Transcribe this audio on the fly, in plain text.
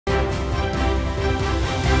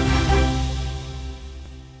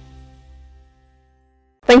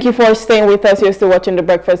Thank you for staying with us. You're still watching The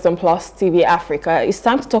Breakfast on Plus TV Africa. It's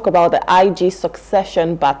time to talk about the IG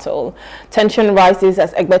succession battle. Tension rises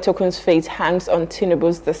as Egbetokun's fate hangs on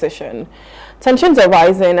Tinubu's decision. Tensions are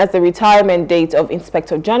rising as the retirement date of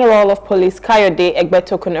Inspector General of Police Kayode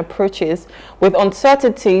Egbetokun approaches, with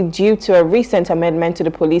uncertainty due to a recent amendment to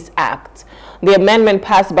the Police Act. The amendment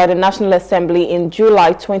passed by the National Assembly in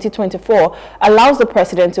July 2024 allows the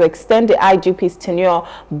president to extend the IGP's tenure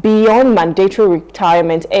beyond mandatory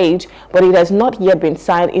retirement age, but it has not yet been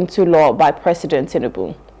signed into law by President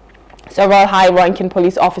Tinubu. Several high-ranking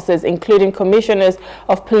police officers, including commissioners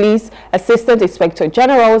of police, assistant inspector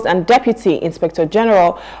generals, and deputy inspector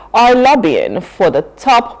general, are lobbying for the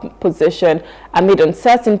top position amid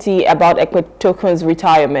uncertainty about Egbetokun's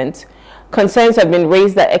retirement. Concerns have been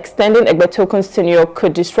raised that extending Egbetokun's tenure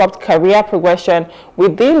could disrupt career progression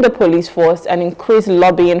within the police force and increase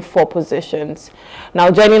lobbying for positions. Now,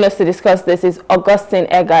 joining us to discuss this is Augustine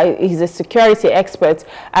Egar. He's a security expert,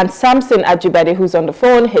 and Samson Ajibade, who's on the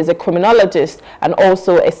phone. He's a criminologist and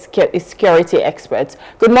also a security expert.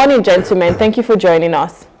 Good morning, gentlemen. Thank you for joining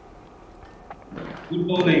us. Good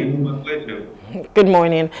morning. My pleasure. Good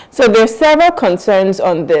morning. So there are several concerns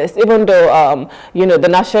on this, even though, you know, the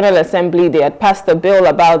National Assembly, they had passed a bill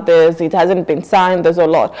about this. It hasn't been signed. There's a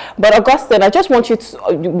lot. But Augustine, I just want you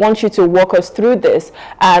to walk us through this.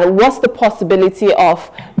 And what's the possibility of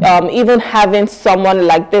even having someone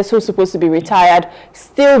like this who's supposed to be retired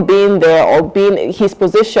still being there, or being his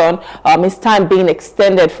position, his time being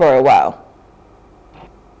extended for a while?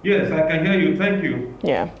 Yes, I can hear you. Thank you.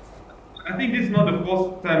 Yeah. I think this is not the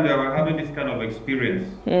first time that we're having this kind of experience.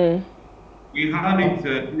 We had it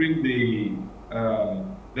during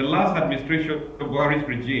the last administration of Buhari's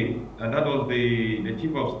regime, and that was the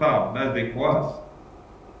chief of staff, that's the Kwas.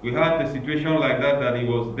 We had a situation like that he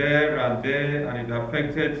was there, and it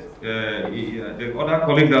affected the other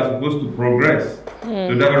colleagues that are supposed to progress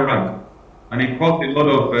to that rank. And it caused a lot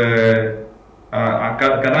of,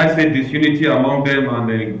 can I say, disunity among them and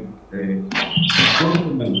the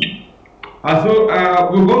And so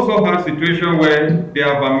we've also had a situation where they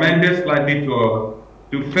have amended slightly to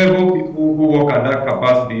favor people who work at that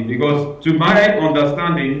capacity, because to my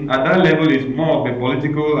understanding, at that level is more of a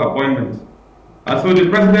political appointment. And so the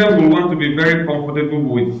president will want to be very comfortable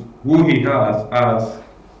with who he has as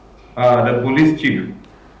the police chief.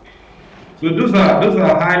 So those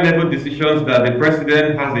are high-level decisions that the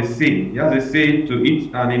president has a say. He has a say to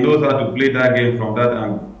it, and he knows how to play that game from that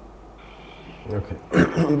angle. Okay,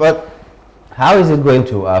 but how is it going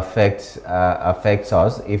to affect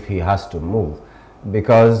us if he has to move?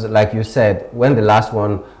 Because, like you said, when the last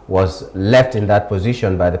one was left in that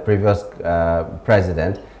position by the previous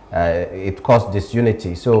president, it caused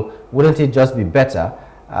disunity. So wouldn't it just be better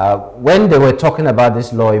when they were talking about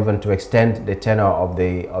this law, even to extend the tenure of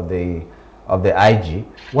the IG?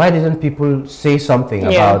 Why didn't people say something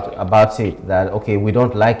about it, that okay, we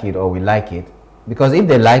don't like it or we like it? Because if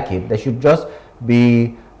they like it, they should just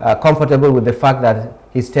be comfortable with the fact that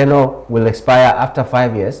his tenure will expire after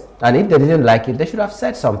 5 years, and if they didn't like it, they should have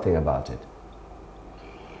said something about it.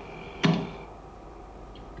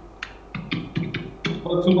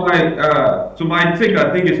 Well, to my take,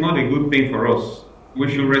 I think it's not a good thing for us. We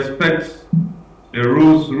should respect the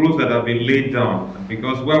rules that have been laid down,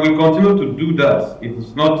 because when we continue to do that, it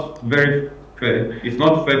is not very fair. It's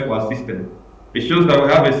not fair for our system. It shows that we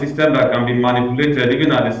have a system that can be manipulated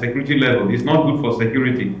even at the security level. It's not good for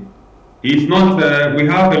security. It's not, we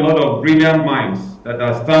have a lot of brilliant minds that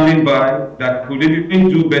are standing by that could even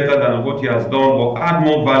do better than what he has done, or add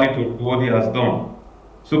more value to what he has done.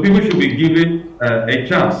 So people should be given a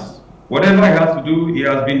chance. Whatever he has to do, he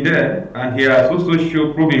has been there, and he has also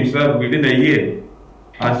proved himself within a year.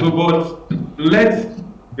 And so, but let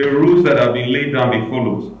the rules that have been laid down be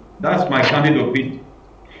followed. That's my candid opinion.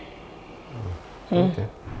 Okay.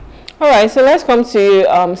 All right, so let's come to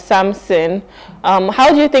you, Samson. How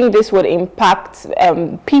do you think this would impact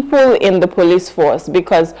people in the police force?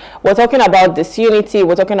 Because we're talking about disunity,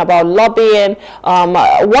 we're talking about lobbying.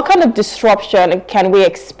 What kind of disruption can we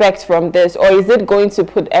expect from this? Or is it going to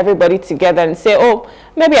put everybody together and say, oh,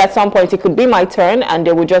 maybe at some point it could be my turn, and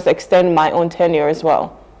they will just extend my own tenure as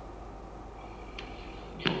well?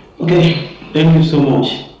 Okay, thank you so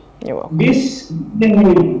much. You're welcome. This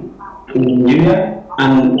in Nigeria,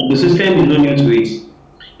 and the system is not new to it.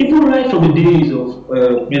 Even right from the days of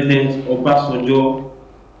President Obasanjo,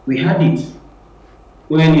 we had it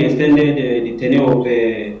when he extended the tenure of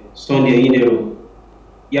Sunday Inero.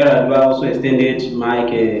 Yaradua also extended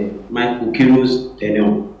Mike Okiro's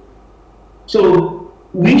tenure. So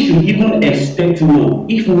we should even expect more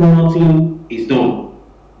if nothing is done.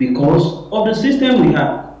 because of the system we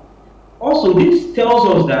have. Also, this tells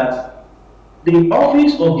us that the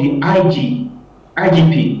office of the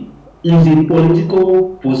IGP is a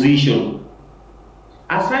political position.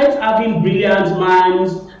 Aside having brilliant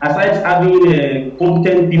minds, aside having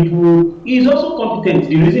competent people, he is also competent.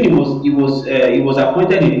 The reason he was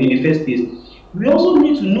appointed in the first place. We also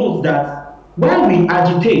need to note that while we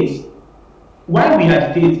agitate,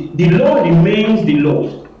 the law remains the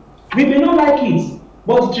law. We may not like it,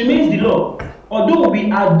 but it remains the law. Although we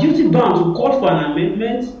are duty bound to call for an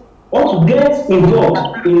amendment or to get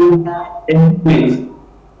involved in amendment.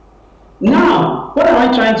 Now, what am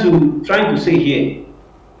I trying to say here?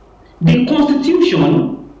 The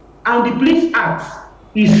Constitution and the Police Act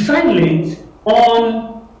is silent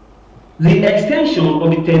on the extension of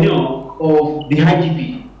the tenure of the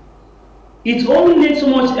IGP. It only made so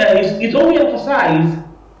much. It only emphasized.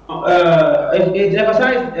 It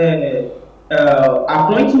emphasized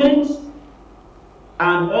appointments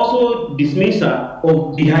and also dismissal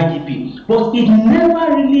of the IGP, but it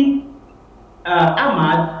never really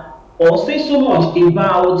hammered or say so much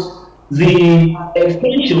about the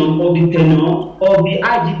extension of the tenure of the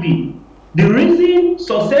IGP. The reason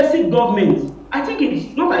successive governments,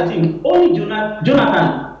 only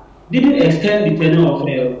Jonathan didn't extend the tenure of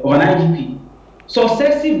an IGP.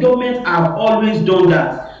 Successive governments have always done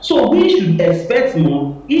that. So we should expect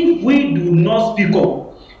more if we do not speak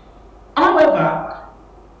up. However,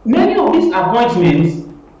 many of these appointments,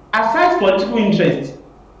 aside political interest,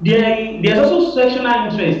 there's also sectional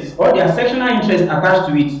interest, or there are sectional interests attached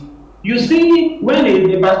to it. You see, when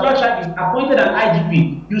a particular tribe is appointed an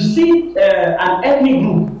IGP, you see an ethnic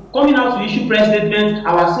group coming out to issue press statements,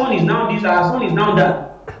 our son is now this, our son is now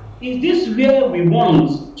that. Is this where we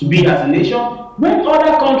want to be as a nation? When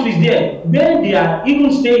other countries there, where they are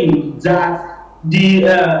even saying that the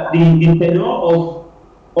tenure of,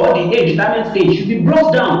 or the age, retirement age should be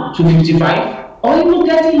brought down to 55 or even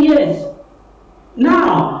 30 years.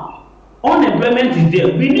 Now, unemployment is there.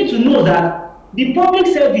 We need to know that the public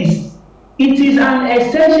service, it is an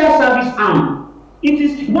essential service arm. It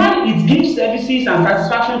is, while it gives services and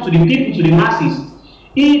satisfaction to the people, to the masses,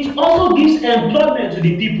 it also gives employment to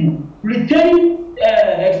the people. Retaining,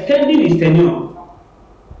 extending its tenure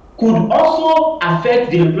could also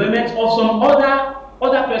affect the employment of some other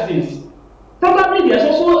persons. Probably there's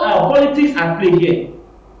also politics at play here,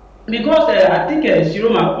 because I think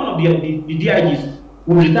Shiroma, one of the DIGs,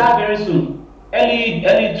 will retire very soon, early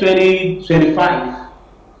 2025.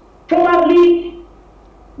 Probably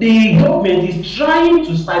the government is trying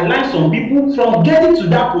to sideline some people from getting to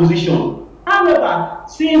that position. However,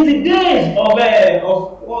 since the days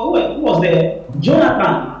of who was there,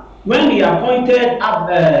 Jonathan, when he appointed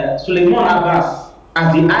Suleiman Abbas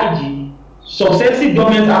as the IG, successive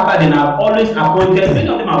governments after them have always appointed, many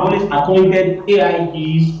of them have always appointed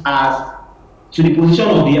AIGs as to the position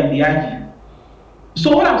of the IG.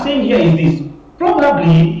 So what I'm saying here is this: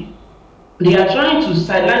 probably they are trying to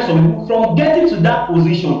sideline some people from getting to that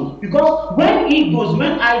position, because when IG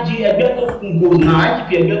Egbetokun goes now,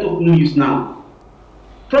 IGP Egbetokun leaves now,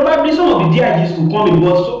 probably some of the DIGs will come in,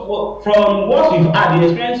 but so, from what we've had, the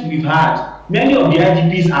experience we've had, many of the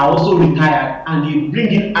IGPs are also retired, and they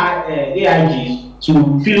bring in AIGs to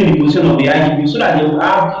fill in the position of the IGP so that they will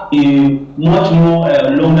have a much more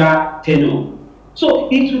longer tenure. So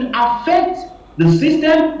it would affect the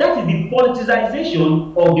system, that is the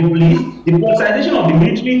politicization of the police, the politicization of the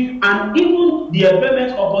military, and even the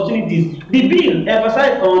employment opportunities. The bill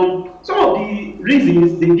emphasized on some of the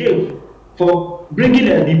reasons they gave for bringing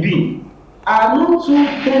the bill are not too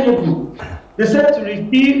tenable. They said to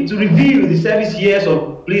review the service years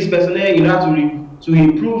of police personnel in order to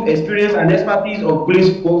improve experience and expertise of police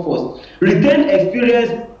workforce, retain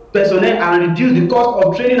experienced personnel, and reduce the cost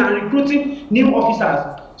of training and recruiting new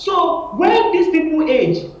officers. So when these people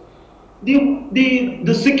age,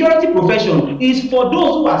 the security profession is for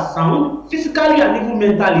those who are sound physically and even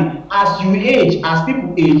mentally. As you age, as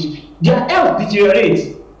people age, their health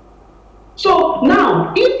deteriorates. So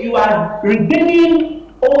now, if you are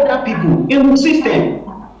retaining older people in the system,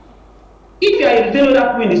 if you are retaining older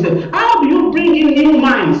people in the system, how do you bring in new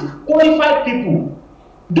minds, qualified people,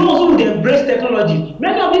 those who embrace technology?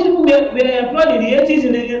 Many of these people were employed in the 80s,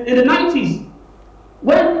 in the 90s.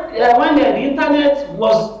 When the internet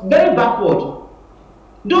was very backward,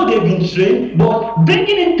 though they've been trained, but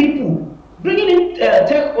bringing in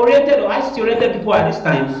tech-oriented or ICT-oriented people at this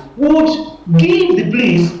time would give the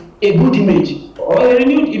police a good image or a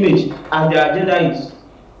renewed image as their agenda is.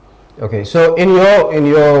 Okay, so in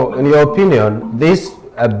your opinion, this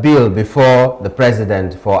bill before the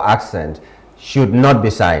president for accent should not be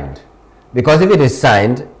signed, Because if it is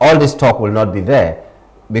signed, all this talk will not be there,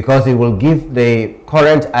 because it will give the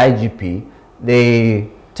current IGP the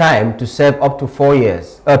time to serve up to 4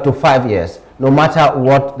 years, to 5 years, no matter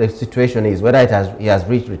what the situation is, whether he has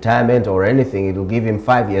reached retirement or anything, it will give him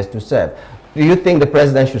 5 years to serve. Do you think the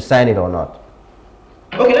president should sign it or not?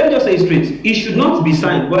 Okay, let me just say it straight. It should not be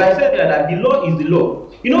signed. But I said that the law is the law.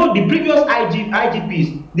 You know, the previous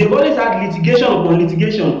IGPs, they've always had litigation upon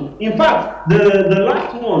litigation. In fact, the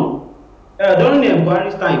last one, during the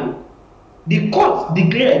Buhari's time, the court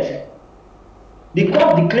declared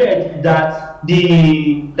that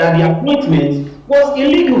the appointment was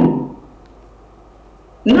illegal.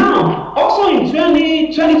 Now, also in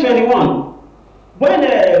 2021, when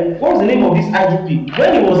what was the name of this IGP?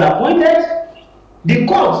 When he was appointed, the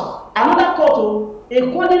court, another court, a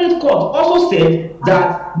coordinate court, also said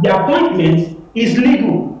that the appointment is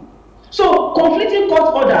legal. So conflicting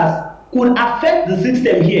court orders could affect the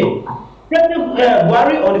system here. President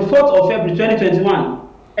Buhari on the 4th of February 2021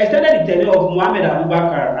 extended the tenure of Mohammed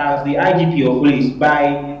Abubakar as the IGP of police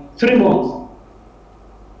by 3 months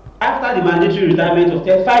after the mandatory retirement of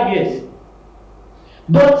 35 years.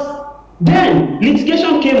 But then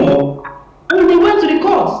litigation came up and they went to the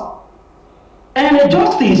court. And a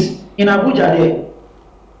justice in Abuja there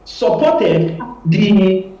supported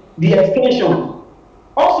the extension.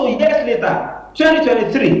 Also, years later,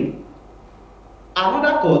 2023,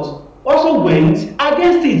 another court also went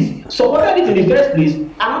against it, supported it in the first place.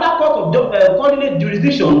 Another court of coordinate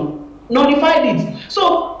jurisdiction nullified it.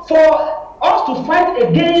 So, for us to fight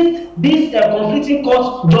against this conflicting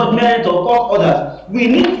court judgment or court orders, we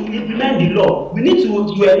need to implement the law. We need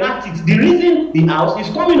to enact it. The reason the House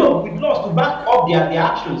is coming up with laws to back up their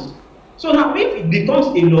actions. So now, if it becomes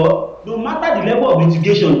a law, no matter the level of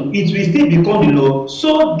litigation, it will still become the law.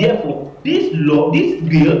 So therefore, this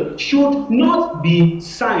bill should not be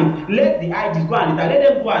signed. Let the IGs go and let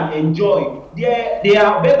them go and enjoy. There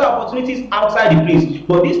are better opportunities outside the place.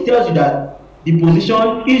 But this tells you that the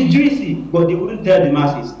position is juicy, but they wouldn't tell the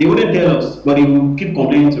masses. They wouldn't tell us, but they will keep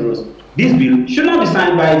complaining to us. This bill should not be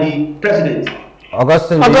signed by the president.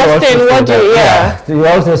 Augustine, what do you, do you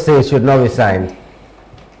also say it should not be signed?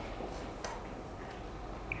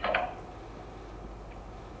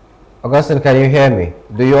 Augustine, can you hear me?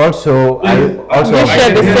 Do you also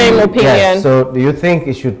share the same opinion? Yes. So do you think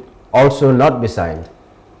it should also not be signed?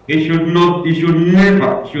 It should not. It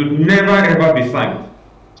should never ever be signed.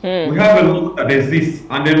 We have a law that exists,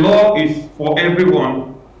 and the law is for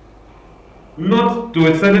everyone. Not to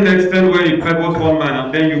a certain extent where you purpose one man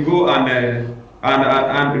and then you go and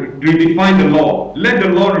redefine the law. Let the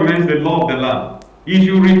law remain the law of the land. If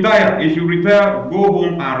you retire, go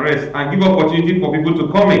home and rest and give opportunity for people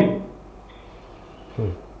to come in.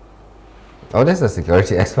 Oh, there's a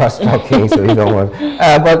security expert talking, so you don't want.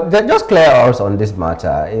 But just clear us on this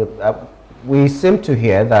matter. We seem to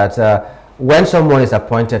hear that when someone is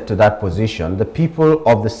appointed to that position, the people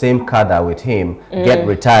of the same cadre with him get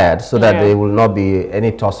retired, so that there will not be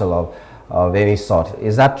any tussle of any sort.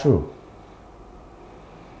 Is that true?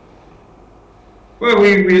 Well,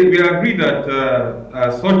 we agree that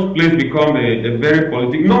such place become a very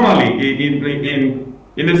political. Normally,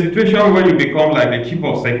 in a situation where you become like the chief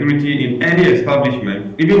of security in any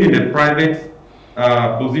establishment, even in a private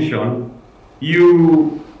position,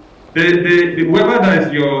 whoever that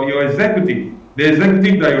is your executive, the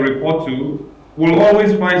executive that you report to, will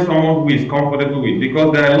always find someone who is comfortable with,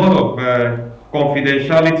 because there are a lot of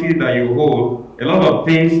confidentiality that you hold, a lot of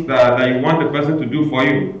things that you want the person to do for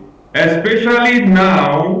you. Especially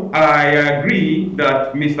now, I agree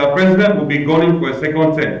that Mr. President will be going for a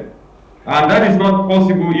second term. And that is not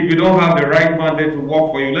possible if you don't have the right mandate to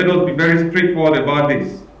work for you. Let us be very straightforward about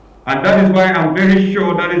this. And that is why I'm very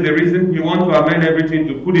sure that is the reason we want to amend everything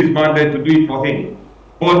to put his mandate to do it for him.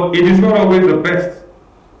 But it is not always the best.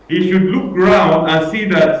 He should look around and see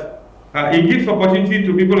that it gives opportunity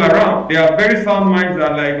to people around. There are very sound minds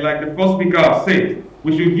that, like the first speaker has said,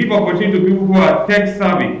 we should give opportunity to people who are tech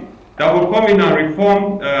savvy, that will come in and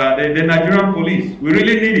reform the Nigerian police. We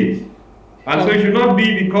really need it. And so it should not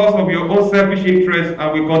be because of your own selfish interest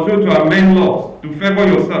and we continue to amend laws to favor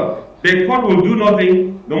yourself. The court will do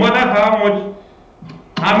nothing, no matter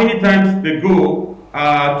how many times they go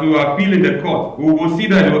to appeal in the court. We will see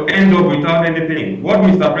that it will end up without anything. What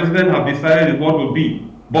Mr. President has decided is what will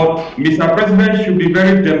be. But Mr. President should be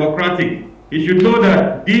very democratic. He should know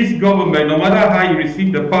that this government, no matter how he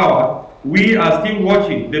received the power, we are still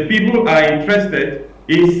watching. The people are interested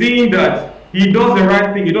in seeing that he does the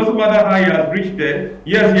right thing. It doesn't matter how he has reached there.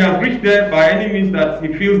 Yes, he has reached there by any means that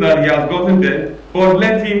he feels that he has gotten there, but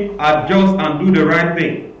let him adjust and do the right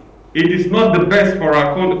thing. it is not the best for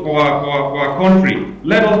our country.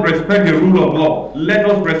 Let us respect the rule of law. Let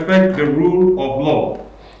us respect the rule of law.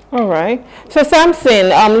 All right. So Samson,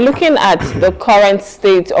 looking at the current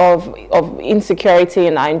state of insecurity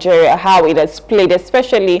in Nigeria, how it has played,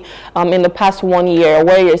 especially in the past 1 year,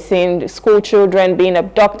 where you're seeing school children being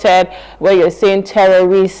abducted, where you're seeing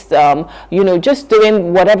terrorists, you know, just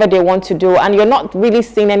doing whatever they want to do, and you're not really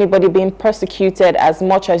seeing anybody being persecuted as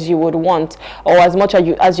much as you would want or as much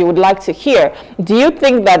as you would like to hear. Do you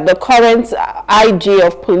think that the current IG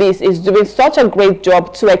of police is doing such a great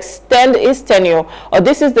job to extend his tenure, or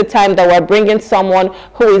this is the time that we're bringing someone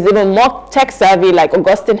who is even more tech savvy, like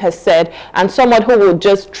Augustine has said, and someone who will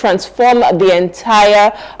just transform the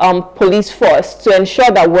entire police force to ensure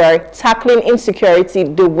that we're tackling insecurity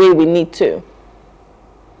the way we need to?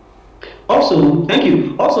 Also, thank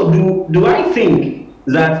you. Also, do I think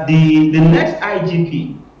that the next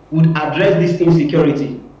IGP would address this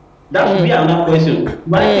insecurity? That should be another question.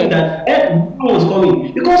 But I think that everyone's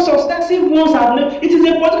coming, because successive ones have no, it is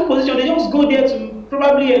a political position. They just go there to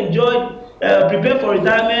probably enjoy, prepare for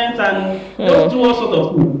retirement, and just do all sorts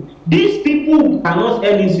of things. These people cannot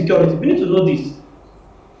end insecurity. We need to know this.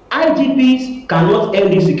 IGPs cannot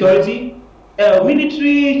end insecurity.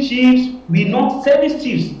 Military chiefs will not, service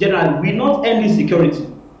chiefs generally will not end insecurity.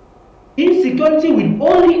 Insecurity will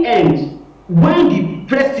only end when the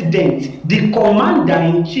president, the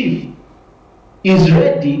commander-in-chief, is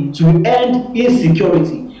ready to end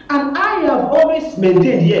insecurity. And I have always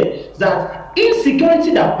maintained here that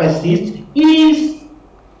insecurity that persists is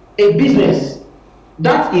a business.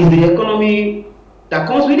 That is the economy that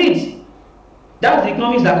comes with it. That's the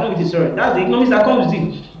economics that comes with it, sorry. That's the economics that comes with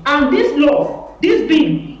it. And this law, this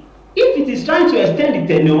bill, if it is trying to extend the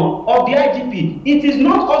tenure of the IGP, it is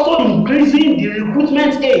not also increasing the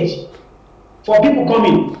recruitment age for people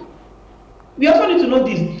coming. We also need to know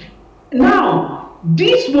this. Now,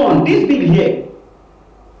 this bill here,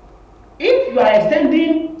 if you are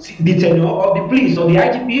extending the tenure of the police or the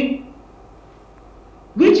IGP,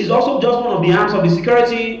 which is also just one of the arms of the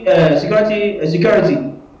security,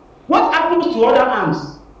 what happens to other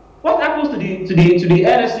arms? What happens to the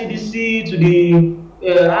NSCDC, to the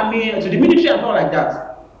army, to the military, and all like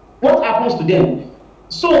that? What happens to them?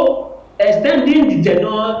 So extending the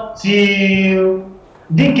tenure till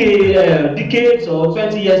decades or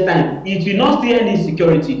 20 years time, it will not still end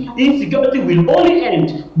insecurity. Insecurity will only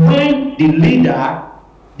end when the leader,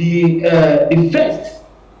 the first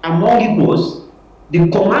among equals, the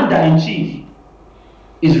commander-in-chief,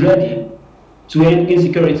 is ready to end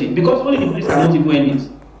insecurity. Because only the police cannot even end it,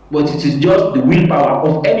 but it is just the willpower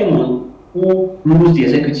of anyone who rules the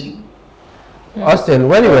executive. Austin,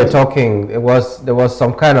 when you were talking, there was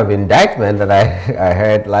some kind of indictment that I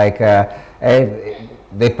heard, like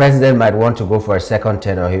the president might want to go for a second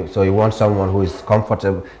tenure, so he wants someone who is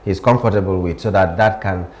comfortable with, so that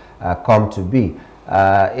can come to be.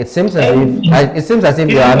 It seems as if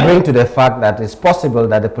you are agreeing to the fact that it's possible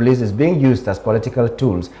that the police is being used as political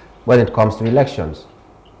tools when it comes to elections.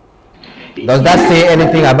 Does that say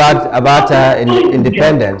anything about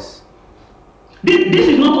independence? This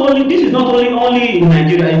is not only in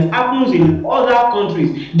Nigeria. It happens in other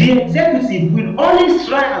countries. The executive will always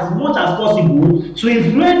try as much as possible to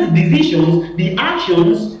influence the decisions, the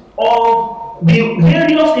actions of the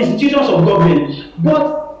various institutions of government.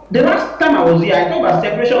 But the last time I was here, I talked about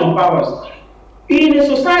separation of powers. In a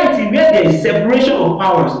society where there is separation of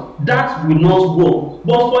powers, that will not work.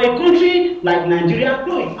 But for a country like Nigeria,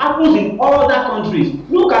 though it happens in other countries,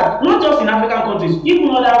 look at, not just in African countries, even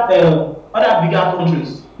other bigger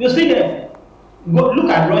countries, you see them. Look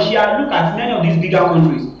at Russia, look at many of these bigger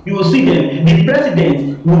countries, you will see them. The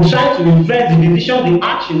president will try to influence the decisions, the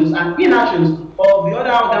actions and inactions of the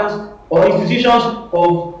other organs or institutions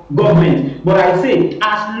of government. But I say,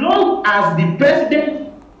 as long as the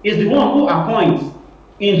president is the one who appoints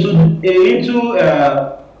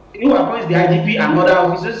who appoints the IGP and other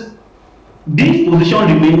officers, this position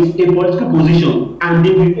remains a political position, and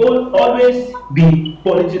they will always be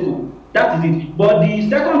political. That is it. But the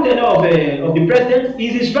second tenure of the president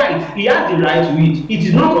is his right. He has the right to it. It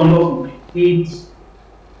is not unlawful. He has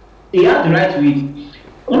the right to it.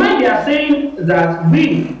 When they are saying that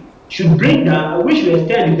we should bring down, we should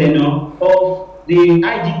extend the tenure of the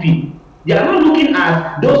IGP, they are not looking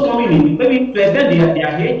at those coming in, maybe to extend their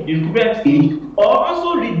age, the recruitment age, or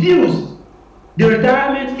also reduce the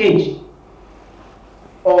retirement age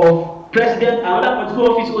of president and other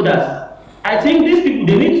political office holders. I think these people,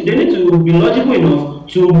 they need to be logical enough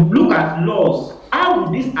to look at laws. How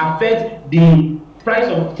would this affect the price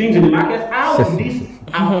of things in the market? How would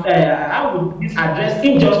this address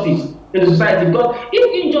injustice? in the society. Because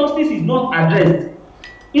if injustice is not addressed,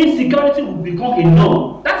 insecurity will become a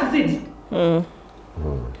norm. That is it. So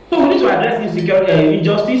we need to address insecurity,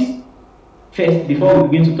 injustice first before we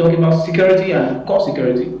begin to talk about security and core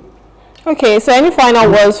security. Okay, so any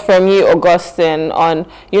final words from you, Augustine, on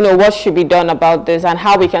what should be done about this and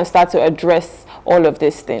how we can start to address all of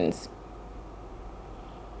these things?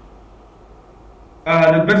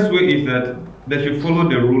 The best way is that they should follow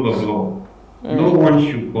the rule of law. No one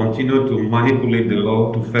should continue to manipulate the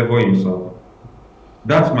law to favor himself.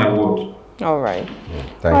 That's my word. All right.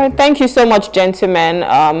 Thank you. Thank you so much, gentlemen.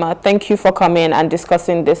 Thank you for coming and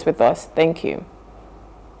discussing this with us. Thank you.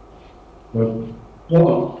 Welcome.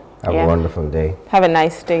 Have a wonderful day. Have a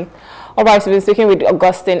nice day. All right, so we're speaking with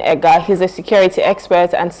Augustine Egar. He's a security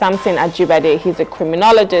expert, and Samson Ajibade. He's a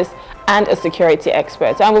criminologist and a security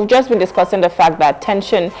expert. And we've just been discussing the fact that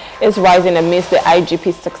tension is rising amidst the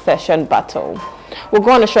IGP succession battle. We'll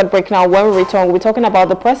go on a short break now. When we return, we'll be talking about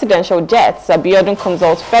the presidential jets. Abiodun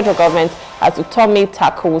consults federal government as Utomi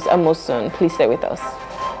tackles Amosun. Please stay with us.